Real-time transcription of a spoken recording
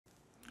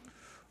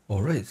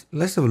Alright,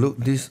 let's have a look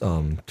this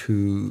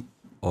two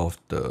of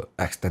the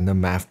extended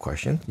math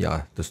question.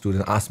 Yeah, the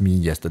student asked me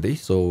yesterday,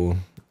 so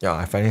yeah,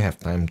 I finally have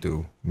time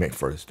to make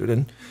for the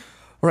student.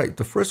 Alright,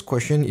 the first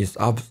question is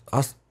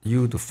ask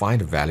you to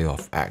find the value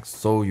of x.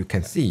 So you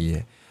can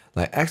see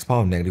like x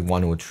power of negative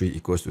 1 over 3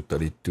 equals to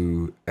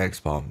 32 x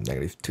power of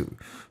negative 2.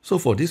 So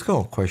for this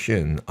kind of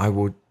question, I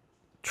would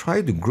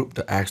try to group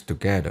the x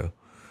together.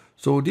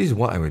 So this is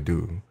what I will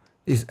do.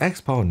 This is x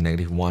power of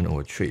negative 1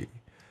 over 3.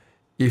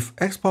 If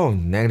x power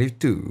of negative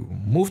 2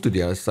 move to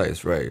the other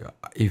side, right,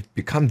 it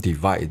becomes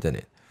divide, isn't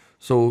it?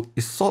 So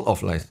it's sort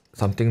of like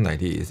something like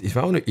this. If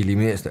I want to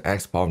eliminate the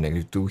x power of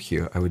negative 2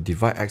 here, I will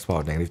divide x power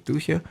of negative 2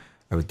 here.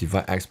 I will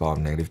divide x power of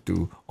negative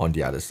 2 on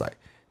the other side.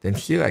 Then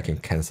here I can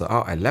cancel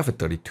out. I left a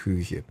 32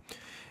 here.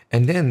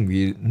 And then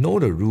we know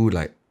the rule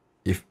like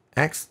if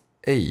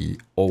xa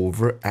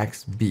over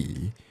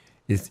xb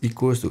is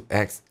equals to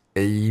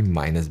xa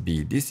minus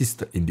b. This is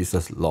the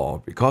indices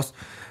law because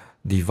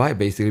divide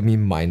basically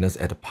means minus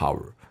at the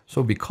power.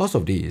 So because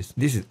of this,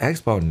 this is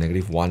x power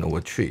negative 1 over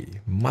 3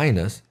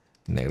 minus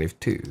negative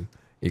 2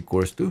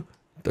 equals to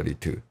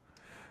 32.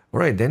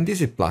 Alright, then this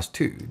is plus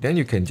 2. Then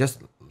you can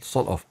just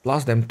sort of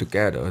plus them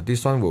together.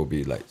 This one will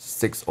be like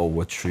 6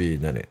 over 3,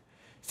 isn't it?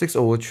 6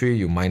 over 3,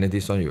 you minus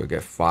this one, you will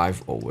get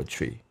 5 over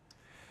 3.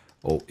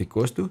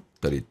 Equals to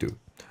 32.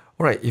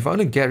 Alright, if I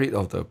want to get rid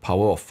of the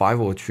power of 5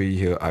 over 3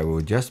 here, I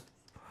will just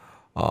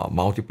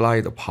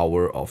multiply the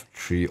power of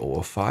 3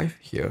 over 5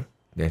 here.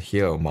 Then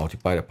here I'll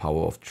multiply the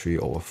power of 3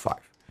 over 5.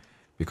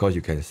 Because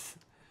you can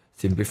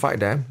simplify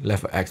them,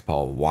 left x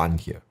power 1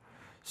 here.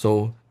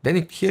 So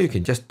then here you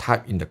can just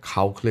type in the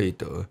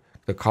calculator.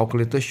 The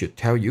calculator should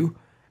tell you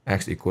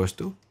x equals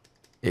to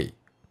 8.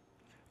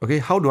 Okay,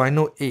 how do I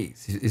know 8?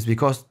 It's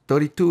because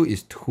 32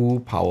 is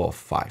 2 power of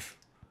 5.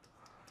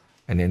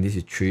 And then this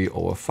is 3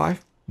 over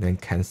 5. Then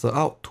cancel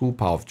out 2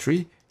 power of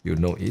 3. You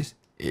know is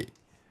 8.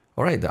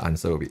 Alright, the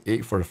answer will be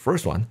 8 for the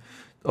first one.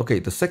 Okay,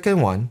 the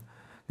second one,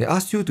 they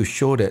ask you to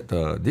show that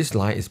this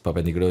line is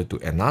perpendicular to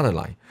another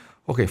line.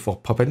 Okay, for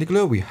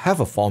perpendicular, we have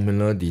a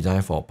formula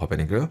designed for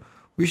perpendicular,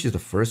 which is the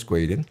first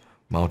gradient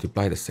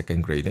multiply the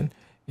second gradient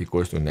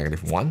equals to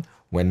negative 1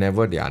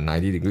 whenever they are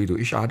 90 degrees to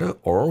each other,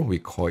 or we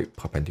call it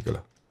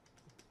perpendicular.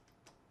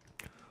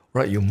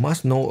 Right, you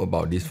must know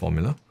about this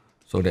formula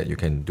so that you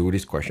can do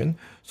this question.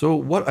 So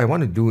what I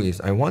want to do is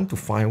I want to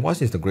find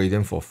what is the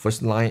gradient for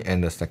first line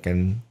and the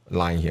second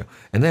line here.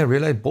 And then I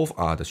realize both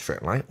are the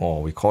straight line,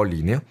 or we call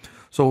linear.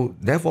 So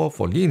therefore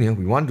for linear,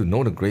 we want to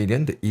know the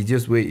gradient. The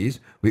easiest way is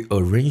we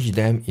arrange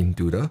them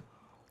into the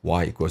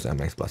y equals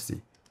mx plus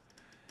c.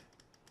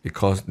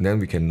 Because then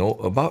we can know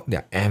about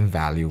their m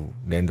value.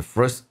 Then the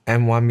first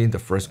m1 means the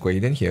first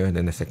gradient here,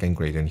 then the second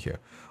gradient here.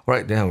 All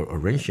right, then I will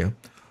arrange here.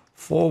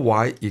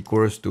 4y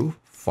equals to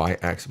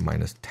 5x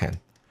minus 10.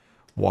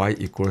 Y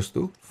equals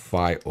to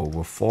 5 over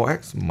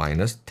 4x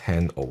minus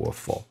 10 over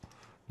 4.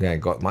 Then I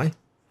got my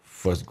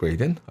first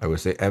gradient. I will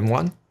say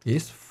m1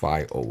 is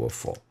 5 over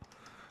 4.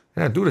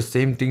 And I do the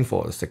same thing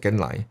for the second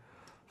line.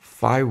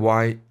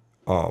 5y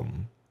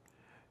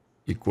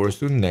equals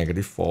to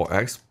negative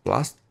 4x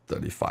plus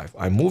 35.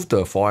 I move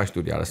the 4x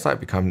to the other side,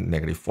 become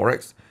negative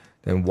 4x.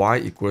 Then y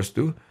equals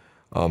to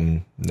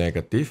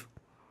negative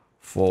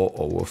 4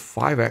 over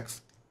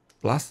 5x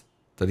plus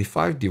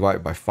 35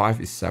 divided by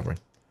 5 is 7.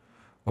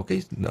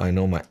 Okay, I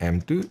know my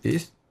m2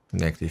 is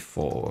negative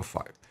 4 over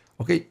 5.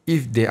 Okay,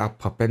 if they are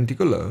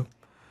perpendicular,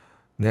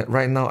 then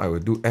right now I will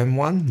do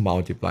m1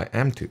 multiply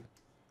m2,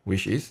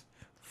 which is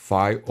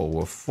 5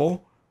 over 4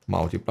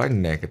 multiply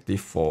negative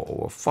 4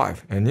 over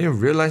 5. And then you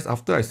realize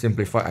after I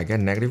simplify, I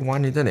get negative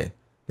 1, isn't it?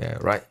 There,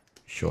 right?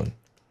 Shown.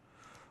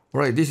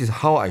 Alright, this is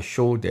how I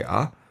show they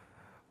are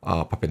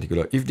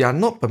perpendicular. If they are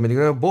not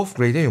perpendicular, both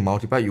gradient you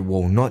multiply, you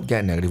will not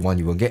get negative 1.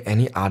 You will get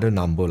any other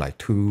number like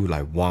 2,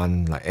 like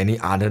 1, like any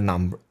other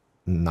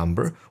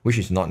number which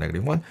is not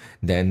negative 1.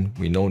 Then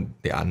we know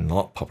they are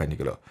not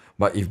perpendicular.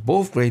 But if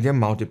both gradient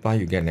multiply,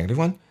 you get negative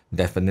 1,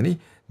 definitely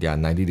they are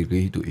 90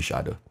 degrees to each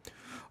other.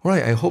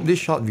 Alright, I hope this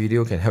short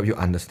video can help you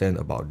understand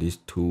about these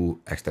two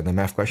extended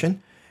math questions.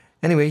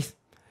 Anyways,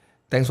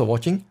 thanks for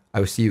watching.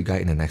 I will see you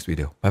guys in the next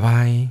video. Bye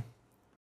bye.